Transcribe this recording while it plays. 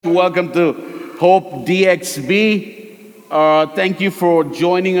Welcome to Hope DXB. Thank you for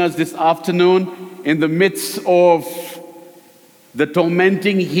joining us this afternoon in the midst of the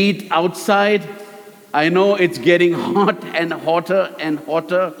tormenting heat outside. I know it's getting hot and hotter and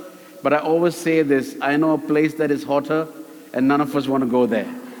hotter, but I always say this: I know a place that is hotter, and none of us want to go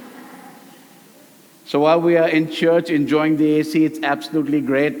there. So while we are in church enjoying the AC, it's absolutely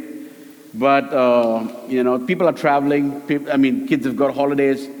great. But, people are traveling. Kids have got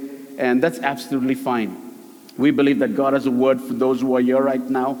holidays, and that's absolutely fine. We believe that God has a word for those who are here right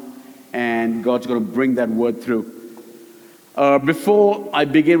now, and God's going to bring that word through. Before I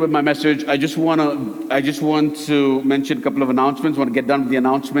begin with my message, I just want to mention a couple of announcements. I want to get done with the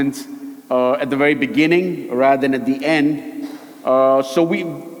announcements at the very beginning rather than at the end.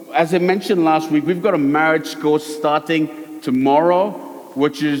 As I mentioned last week, we've got a marriage course starting tomorrow,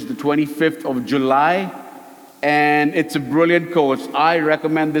 which is the 25th of July, and it's a brilliant course. I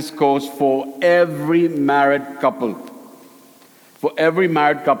recommend this course for every married couple. For every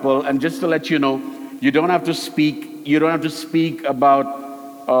married couple, and just to let you know, you don't have to speak about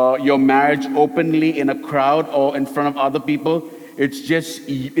your marriage openly in a crowd or in front of other people. It's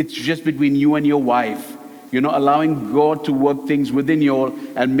just between you and your wife. Allowing God to work things within you all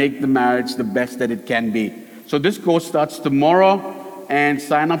and make the marriage the best that it can be. So this course starts tomorrow, and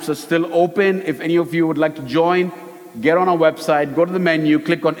sign-ups are still open. If any of you would like to join, get on our website, go to the menu,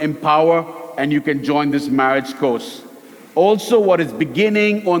 click on Empower, and you can join this marriage course. Also, what is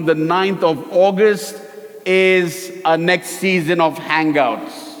beginning on the 9th of August is our next season of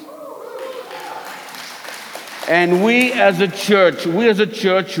Hangouts. And we as a church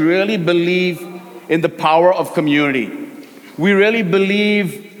really believe in the power of community. We really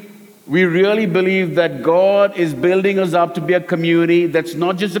believe that God is building us up to be a community that's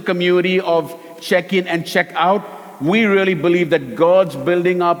not just a community of check in and check out. We really believe that God's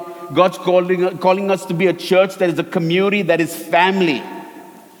calling us to be a church that is a community that is family.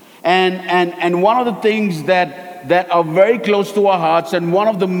 And one of the things that are very close to our hearts, and one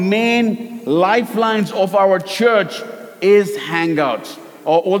of the main lifelines of our church, is Hangouts,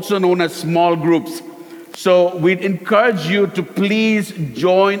 or also known as small groups. So we'd encourage you to please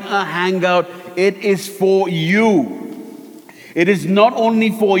join a Hangout. It is for you. It is not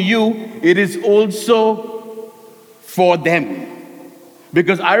only for you, it is also for them.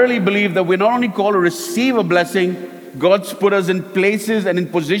 Because I really believe that we're not only called to receive a blessing, God's put us in places and in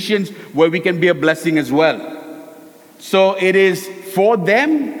positions where we can be a blessing as well. So it is for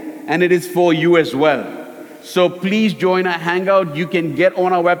them and it is for you as well. So please join our Hangout. You can get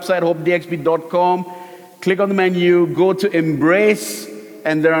on our website, hopedxb.com, click on the menu, go to Embrace,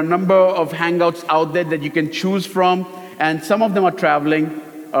 and there are a number of Hangouts out there that you can choose from. And some of them are traveling,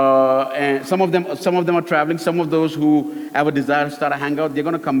 and some of them are traveling. Some of those who have a desire to start a Hangout, they're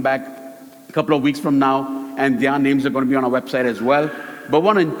going to come back a couple of weeks from now, and their names are going to be on our website as well. But I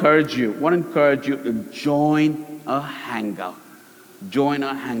want to encourage you to join a Hangout. Join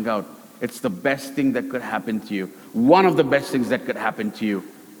a Hangout. It's the best thing that could happen to you. One of the best things that could happen to you,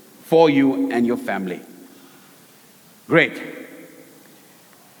 for you and your family. Great.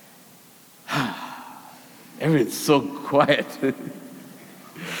 Everything's so quiet.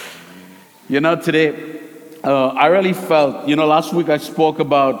 Today, I really felt, last week I spoke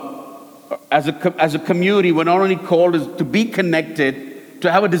about, as a community, we're not only called to be connected, to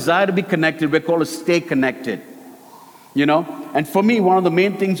have a desire to be connected, we're called to stay connected. And for me, one of the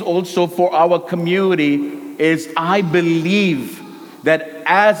main things also for our community is I believe that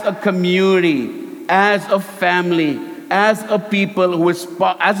as a community, as a family, as a people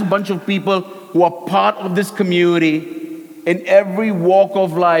as a bunch of people who are part of this community, in every walk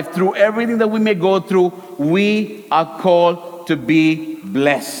of life, through everything that we may go through, we are called to be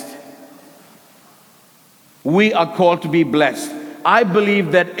blessed. We are called to be blessed. I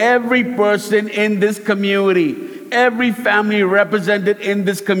believe that every person in this community, every family represented in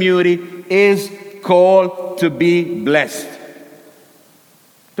this community is called to be blessed.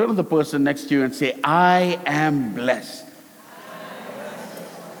 Turn to the person next to you and say, I am blessed.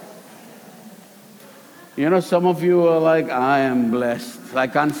 Some of you are like, I am blessed. I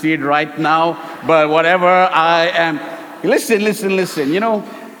can't see it right now, but whatever, I am. Listen.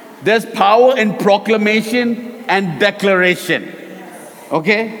 There's power in proclamation and declaration.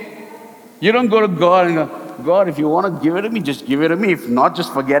 Okay? You don't go to God and go, God, if you want to give it to me, just give it to me. If not,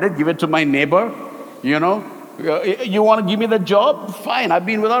 just forget it. Give it to my neighbor. You want to give me the job? Fine. I've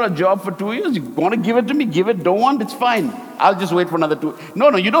been without a job for 2 years. You want to give it to me? Give it. Don't want? It's fine. I'll just wait for another 2.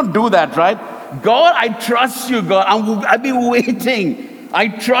 No, you don't do that, right? God, I trust you, God. I've been waiting. I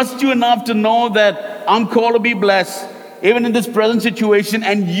trust you enough to know that I'm called to be blessed. even in this present situation,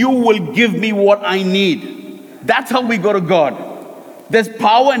 and you will give me what I need. That's how we go to God. There's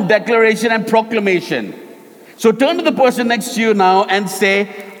power in declaration and proclamation. So turn to the person next to you now and say,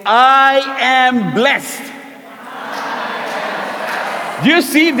 I am blessed. Do you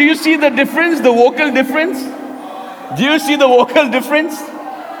see the difference, the vocal difference? Do you see the vocal difference?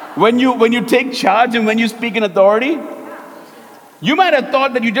 When you take charge and when you speak in authority? You might have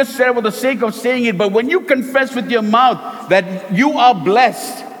thought that you just said it for the sake of saying it, but when you confess with your mouth that you are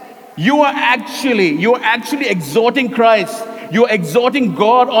blessed, you are actually exhorting Christ. You're exhorting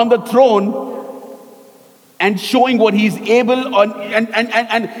God on the throne and showing what He's able on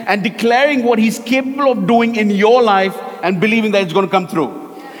and declaring what He's capable of doing in your life and believing that it's going to come through.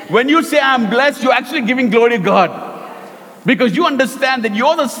 When you say I'm blessed, you're actually giving glory to God. Because you understand that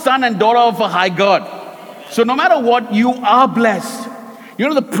you're the son and daughter of a high God. So no matter what, you are blessed. You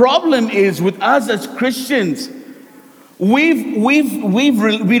know, the problem is with us as Christians, we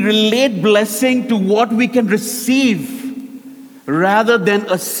relate blessing to what we can receive rather than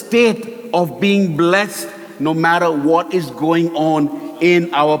a state of being blessed no matter what is going on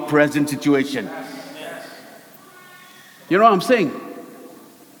in our present situation. You know what I'm saying?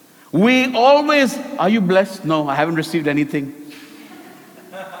 We always, are you blessed? No, I haven't received anything.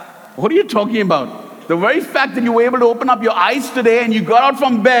 What are you talking about? The very fact that you were able to open up your eyes today and you got out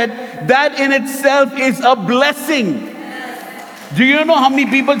from bed, that in itself is a blessing. Do you know how many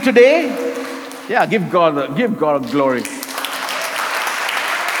people today? Yeah, give God glory.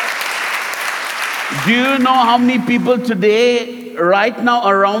 Do you know how many people today, right now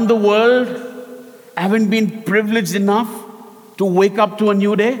around the world, haven't been privileged enough to wake up to a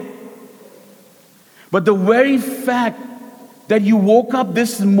new day? But the very fact that you woke up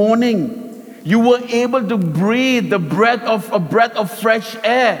this morning, you were able to breathe a breath of fresh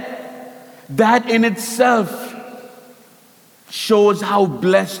air, that in itself shows how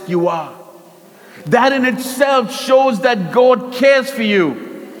blessed you are. That in itself shows that God cares for you.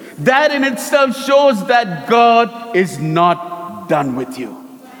 That in itself shows that God is not done with you.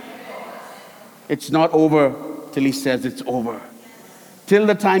 It's not over till He says it's over. Till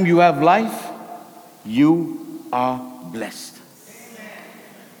the time you have life, you are blessed.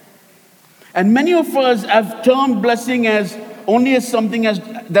 And many of us have termed blessing as only as something as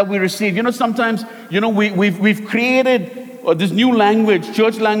that we receive. You know, sometimes, you know, we've created this new language,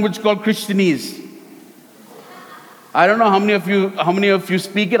 church language called Christianese. I don't know how many of you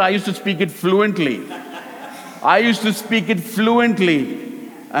speak it. I used to speak it fluently.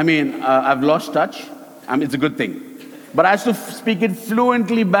 I mean, I've lost touch. It's a good thing. But I used to speak it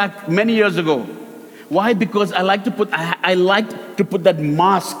fluently back many years ago. Why? Because I like to put that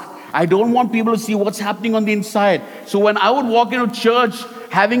mask. I don't want people to see what's happening on the inside. So when I would walk into church,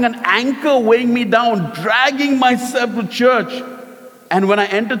 having an anchor weighing me down, dragging myself to church, and when I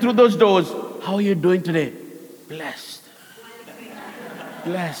enter through those doors, how are you doing today? Blessed.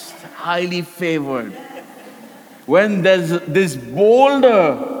 Blessed. Highly favored. When there's this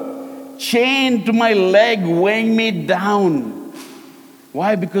boulder chained to my leg weighing me down.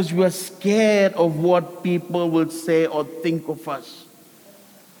 Why? Because we are scared of what people will say or think of us.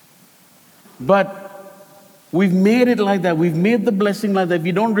 But we've made it like that. We've made the blessing like that. If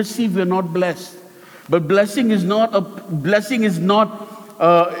you don't receive, you're not blessed. But blessing is not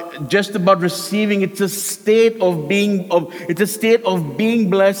just about receiving. It's a state of being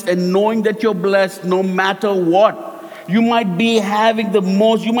blessed and knowing that you're blessed no matter what. You might be going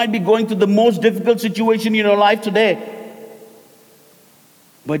through the most difficult situation in your life today.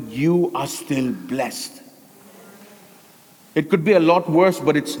 But you are still blessed. It could be a lot worse,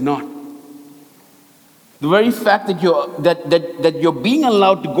 but it's not. The very fact that you're being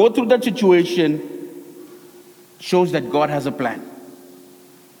allowed to go through that situation shows that God has a plan.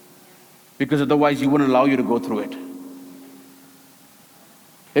 Because otherwise He wouldn't allow you to go through it.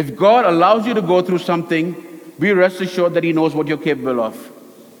 If God allows you to go through something, be rest assured that He knows what you're capable of.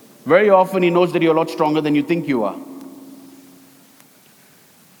 Very often He knows that you're a lot stronger than you think you are.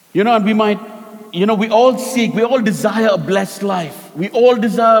 You know, and we all desire a blessed life. We all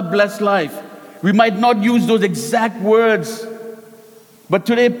desire a blessed life. We might not use those exact words, but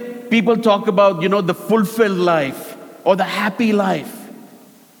today people talk about, the fulfilled life or the happy life.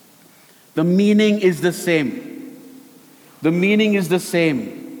 The meaning is the same. The meaning is the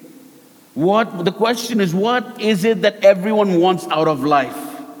same. The question is, what is it that everyone wants out of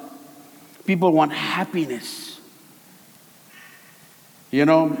life? People want happiness.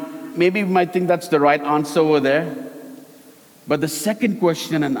 Maybe you might think that's the right answer over there. But the second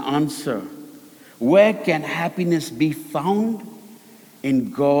question and answer, where can happiness be found?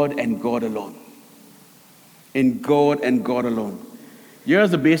 In God and God alone. in God and God alone.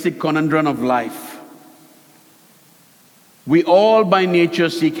 Here's the basic conundrum of life. We all by nature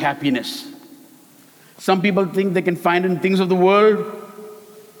seek happiness. Some people think they can find it in things of the world.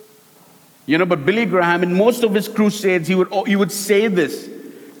 But Billy Graham, in most of his crusades, he would say this.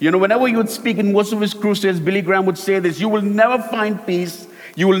 Whenever he would speak in most of his crusades, Billy Graham would say this: you will never find peace,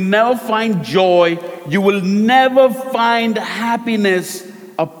 you will never find joy, you will never find happiness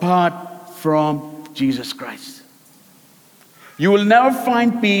apart from Jesus Christ. You will never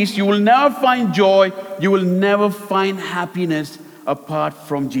find peace, you will never find joy, you will never find happiness apart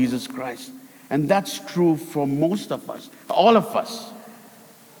from Jesus Christ. And that's true for most of us, all of us.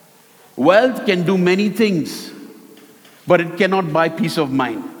 Wealth can do many things, but it cannot buy peace of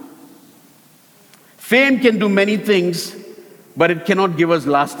mind. Fame can do many things, but it cannot give us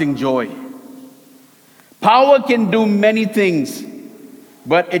lasting joy. Power can do many things,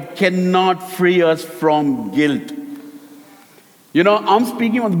 but it cannot free us from guilt. I'm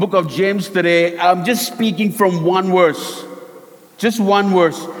speaking on the book of James today. I'm just speaking from one verse. Just one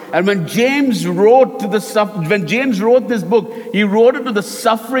verse. And when James wrote this book, he wrote it to the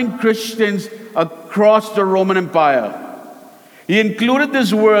suffering Christians across the Roman Empire. He included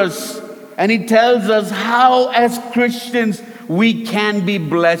this verse, and he tells us how, as Christians, we can be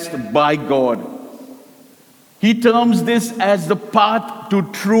blessed by God. He terms this as the path to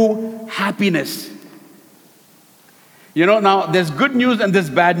true happiness. Now there's good news and there's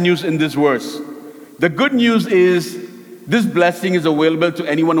bad news in this verse. The good news is this blessing is available to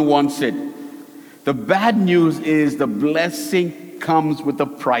anyone who wants it. The bad news is the blessing comes with a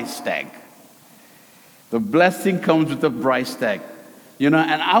price tag. The blessing comes with a price tag. And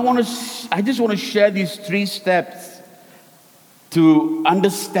I just want to share these 3 steps to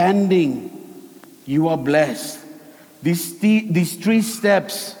understanding you are blessed. These 3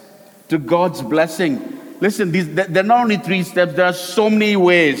 steps to God's blessing. Listen, they're not only 3 steps, there are so many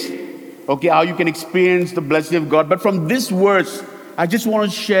ways, how you can experience the blessing of God. But from this verse, I just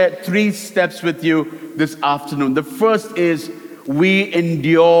want to share 3 steps with you this afternoon. The first is we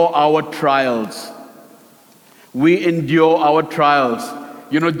endure our trials. We endure our trials.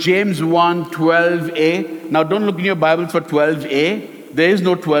 James 1:12a. Now don't look in your Bible for 12a. There is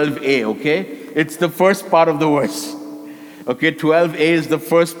no 12a, okay? It's the first part of the verse. Okay, 12a is the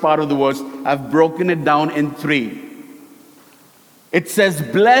first part of the verse. I've broken it down in 3. It says,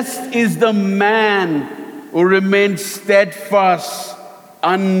 blessed is the man who remains steadfast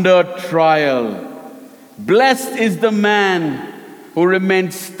under trial. Blessed is the man who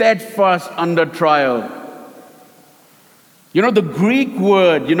remains steadfast under trial. The Greek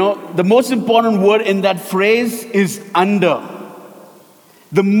word, the most important word in that phrase is under.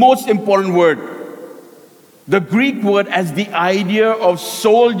 The most important word. The Greek word has the idea of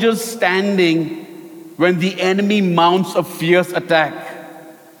soldiers standing when the enemy mounts a fierce attack.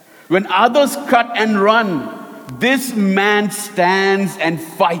 When others cut and run, this man stands and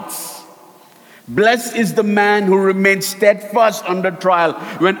fights. Blessed is the man who remains steadfast under trial.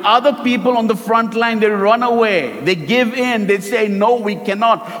 When other people on the front line, they run away, they give in, they say, no, we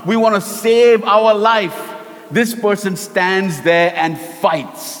cannot. We want to save our life. This person stands there and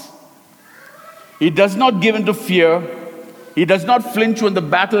fights. He does not give in to fear. He does not flinch when the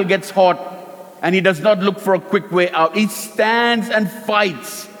battle gets hot. And he does not look for a quick way out. He stands and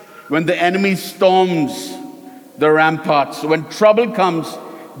fights when the enemy storms the ramparts. When trouble comes,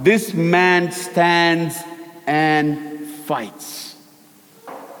 this man stands and fights.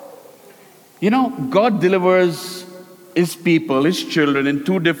 God delivers His people, His children, in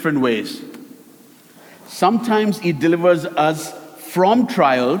 2 different ways. Sometimes He delivers us from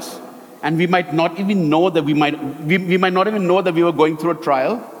trials, and we might not even know that we might not even know that we were going through a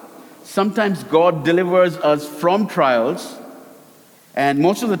trial. Sometimes God delivers us from trials, and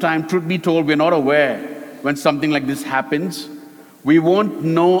most of the time, truth be told, we're not aware when something like this happens. We won't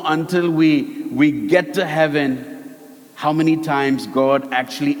know until we get to heaven how many times God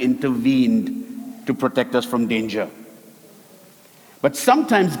actually intervened to protect us from danger. But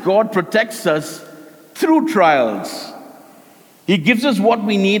sometimes God protects us through trials. He gives us what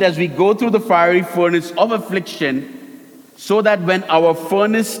we need as we go through the fiery furnace of affliction, so that when our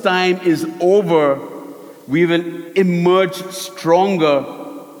furnace time is over, we will emerge stronger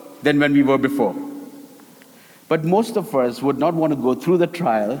than when we were before. But most of us would not want to go through the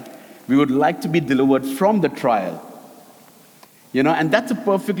trial. We would like to be delivered from the trial. And that's a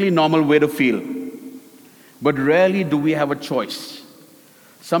perfectly normal way to feel. But rarely do we have a choice.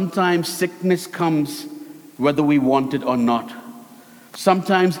 Sometimes sickness comes whether we want it or not.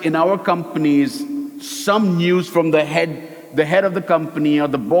 Sometimes in our companies, some news from the head the head of the company or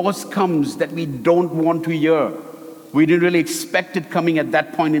the boss comes that we don't want to hear. We didn't really expect it coming at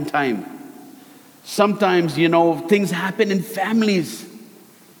that point in time. Sometimes, things happen in families.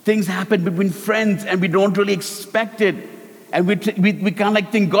 Things happen between friends and we don't really expect it. And we kind of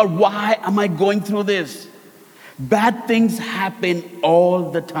think, God, why am I going through this? Bad things happen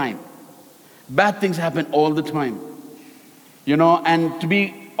all the time. Bad things happen all the time. And to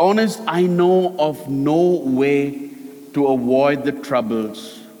be honest, I know of no way to avoid the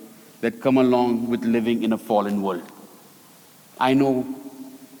troubles that come along with living in a fallen world. I know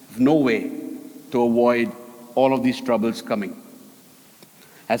of no way to avoid all of these troubles coming.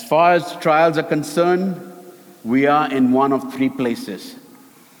 As far as trials are concerned, we are in one of three places.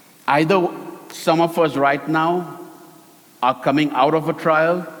 Either some of us right now are coming out of a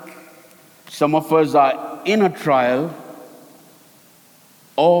trial, some of us are in a trial,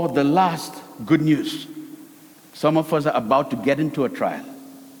 or the last good news, some of us are about to get into a trial.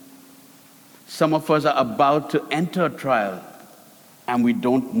 Some of us are about to enter a trial, and we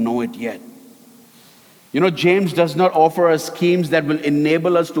don't know it yet. James does not offer us schemes that will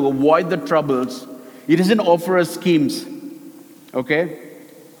enable us to avoid the troubles. He doesn't offer us schemes, okay,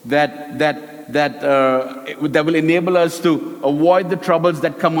 that will enable us to avoid the troubles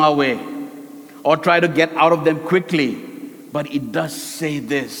that come our way or try to get out of them quickly. But he does say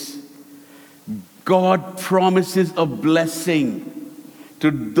this: God promises a blessing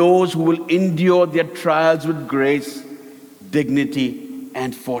to those who will endure their trials with grace, dignity,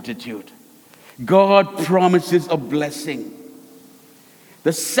 and fortitude. God promises a blessing.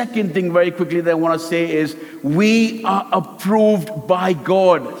 The second thing very quickly that I want to say is we are approved by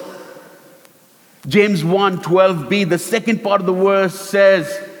God. James 1:12b, the second part of the verse says,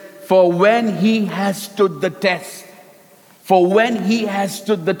 for when he has stood the test. For when he has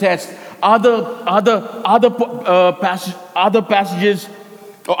stood the test. Other passages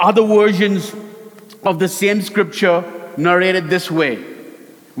or other versions of the same scripture narrated this way.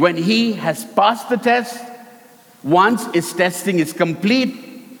 When he has passed the test, once his testing is complete,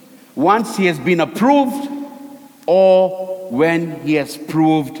 once he has been approved, or when he has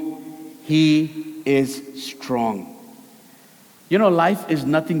proved he is strong. Life is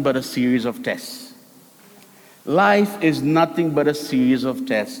nothing but a series of tests. Life is nothing but a series of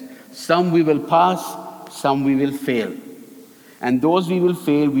tests. Some we will pass, some we will fail. And those we will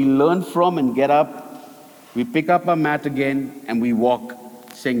fail, we learn from and get up. We pick up our mat again and we walk,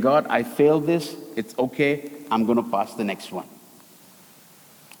 saying, God, I failed this. It's okay. I'm going to pass the next one.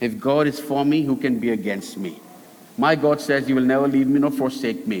 If God is for me, who can be against me? My God says, you will never leave me nor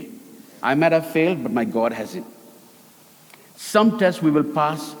forsake me. I might have failed, but my God hasn't. Some tests we will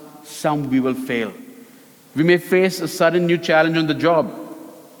pass, some we will fail. We may face a sudden new challenge on the job.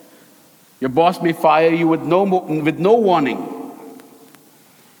 Your boss may fire you with no warning.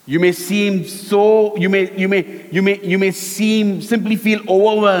 You may simply feel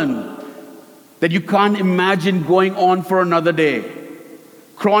overwhelmed that you can't imagine going on for another day.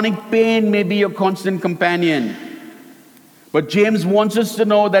 Chronic pain may be your constant companion. But James wants us to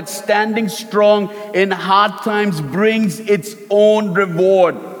know that standing strong in hard times brings its own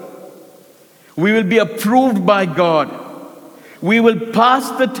reward. We will be approved by God. We will pass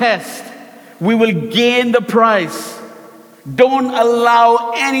the test. We will gain the prize. Don't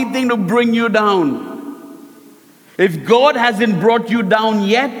allow anything to bring you down. If God hasn't brought you down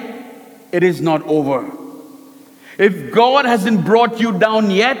yet, it is not over. If God hasn't brought you down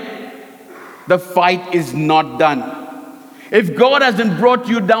yet, the fight is not done. If God hasn't brought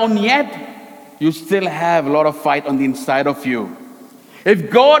you down yet, you still have a lot of fight on the inside of you. If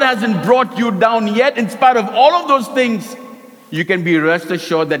God hasn't brought you down yet, in spite of all of those things, you can be rest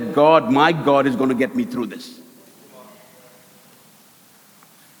assured that God, my God, is going to get me through this.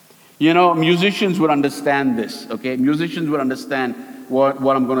 Musicians would understand this, okay? Musicians would understand what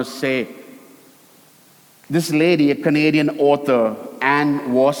I'm going to say. This lady, a Canadian author, Anne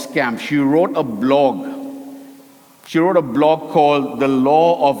Voskamp, she wrote a blog. She wrote a blog called The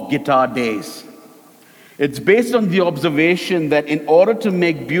Law of Guitar Days. It's based on the observation that in order to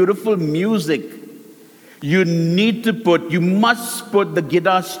make beautiful music, you must put the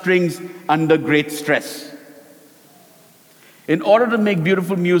guitar strings under great stress. In order to make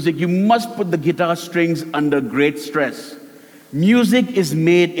beautiful music, you must put the guitar strings under great stress. Music is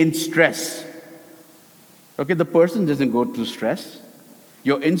made in stress. Okay, the person doesn't go through stress.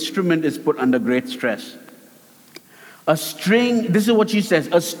 Your instrument is put under great stress. A string, this is what she says,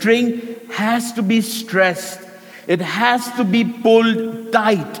 a string has to be stressed. It has to be pulled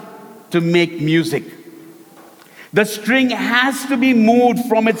tight to make music. The string has to be moved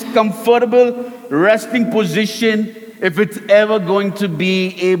from its comfortable resting position if it's ever going to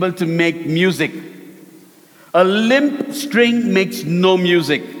be able to make music. A limp string makes no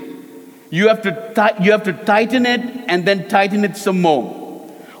music. You have to tighten it and then tighten it some more.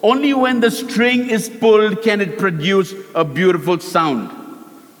 Only when the string is pulled can it produce a beautiful sound.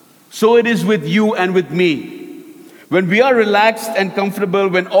 So it is with you and with me. When we are relaxed and comfortable,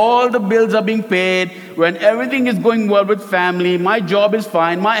 when all the bills are being paid, when everything is going well with family, my job is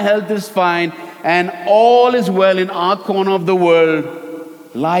fine, my health is fine, and all is well in our corner of the world,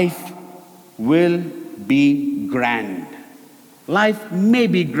 life will be grand. Life may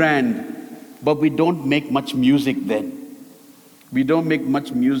be grand, but we don't make much music then. We don't make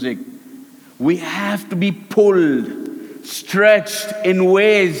much music. We have to be pulled, stretched in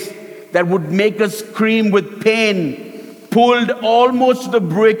ways that would make us scream with pain, pulled almost to the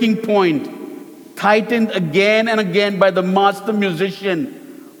breaking point, tightened again and again by the master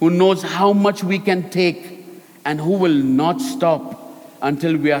musician who knows how much we can take and who will not stop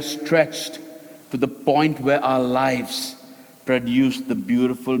until we are stretched to the point where our lives produce the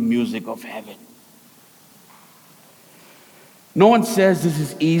beautiful music of heaven. No one says this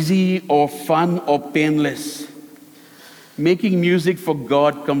is easy or fun or painless. Making music for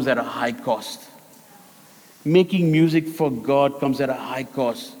God comes at a high cost. Making music for God comes at a high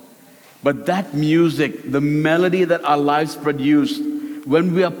cost. But that music, the melody that our lives produce,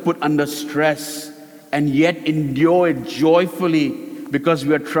 when we are put under stress and yet endure it joyfully because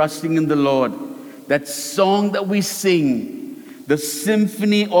we are trusting in the Lord, that song that we sing, the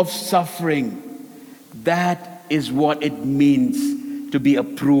symphony of suffering, that is what it means to be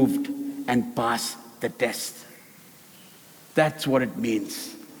approved and pass the test. That's what it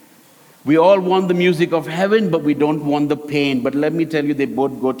means. We all want the music of heaven, but we don't want the pain. But let me tell you, they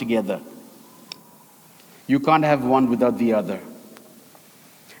both go together. You can't have one without the other.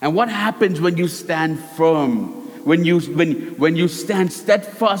 And what happens when you stand firm, when you stand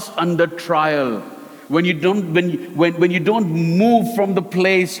steadfast under trial, when you don't move from the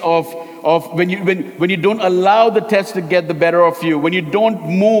place of when you don't allow the test to get the better of you, when you don't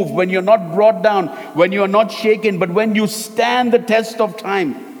move, when you're not brought down, when you are not shaken, but when you stand the test of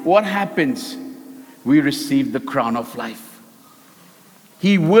time, what happens? We receive the crown of life.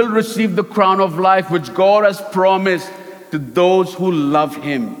 He will receive the crown of life which God has promised to those who love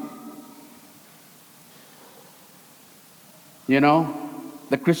Him. You know,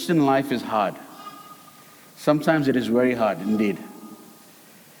 the Christian life is hard. Sometimes it is very hard indeed.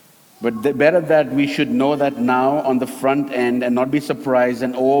 But better that we should know that now on the front end and not be surprised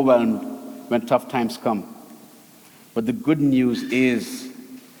and overwhelmed when tough times come. But the good news is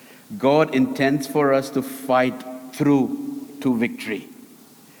God intends for us to fight through to victory.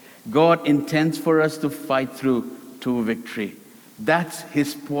 God intends for us to fight through to victory. That's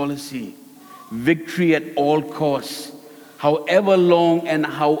His policy. Victory at all costs, however long and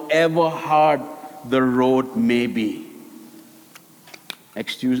however hard the road may be.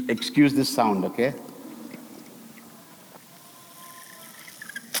 Excuse this sound, okay?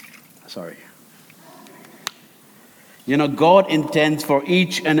 Sorry. You know, God intends for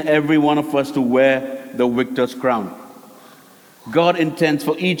each and every one of us to wear the victor's crown. God intends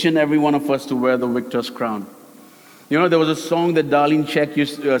for each and every one of us to wear the victor's crown. You know, there was a song that Darlene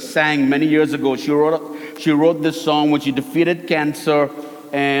Zschech sang many years ago. She wrote this song when she defeated cancer.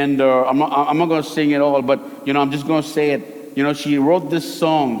 And I'm not going to sing it all, but, you know, I'm just going to say it. You know, she wrote this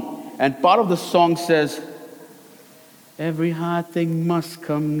song, and part of the song says, every hard thing must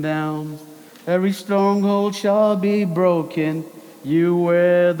come down, every stronghold shall be broken, you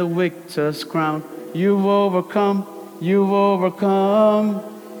wear the victor's crown, you've overcome, you've overcome.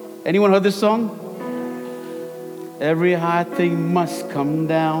 Anyone heard this song? Every hard thing must come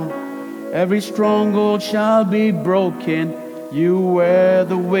down, every stronghold shall be broken, you wear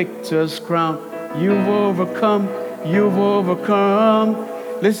the victor's crown. You've overcome. You've overcome.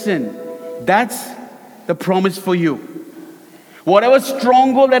 Listen, that's the promise for you. Whatever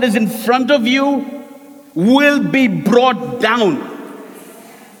stronghold that is in front of you will be brought down.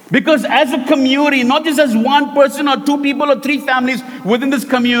 Because as a community, not just as one person or two people or three families within this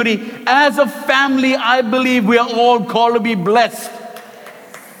community, as a family, I believe we are all called to be blessed.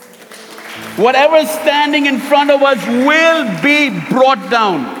 Whatever is standing in front of us will be brought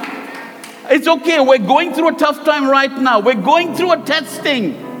down. It's okay. We're going through a tough time right now. We're going through a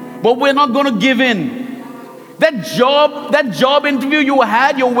testing, but we're not going to give in. That job interview you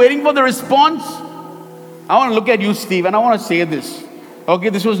had, you're waiting for the response. I want to look at you, Steve, and I want to say this. Okay,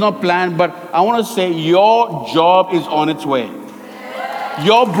 this was not planned, but I want to say your job is on its way.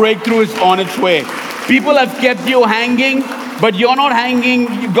 Your breakthrough is on its way. People have kept you hanging. but you're not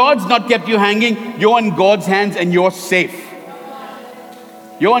hanging. God's not kept you hanging. You're in God's hands and you're safe.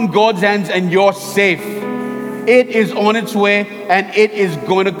 You're in God's hands and you're safe. It is on its way and it is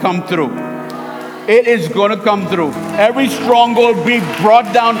going to come through. It is going to come through. Every stronghold be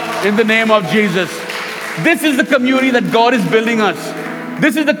brought down in the name of Jesus. This is the community that God is building us.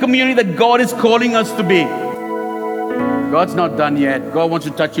 This is the community that God is calling us to be. God's not done yet. God wants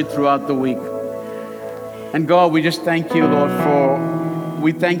to touch you throughout the week. And God, we just thank you, Lord,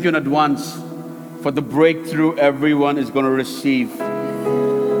 we thank you in advance for the breakthrough everyone is going to receive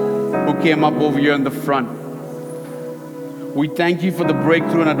who came up over here in the front. We thank you for the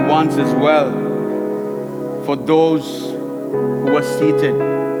breakthrough in advance as well for those who are seated.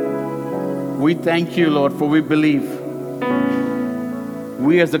 We thank you, Lord, for we believe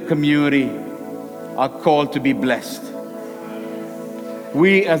we as a community are called to be blessed.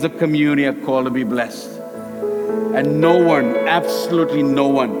 We as a community are called to be blessed. And no one, absolutely no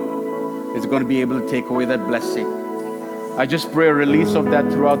one, is going to be able to take away that blessing. I just pray a release of that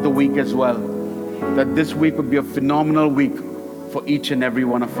throughout the week as well. That this week would be a phenomenal week for each and every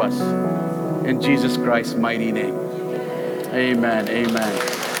one of us. In Jesus Christ's mighty name. Amen.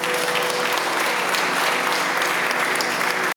 Amen.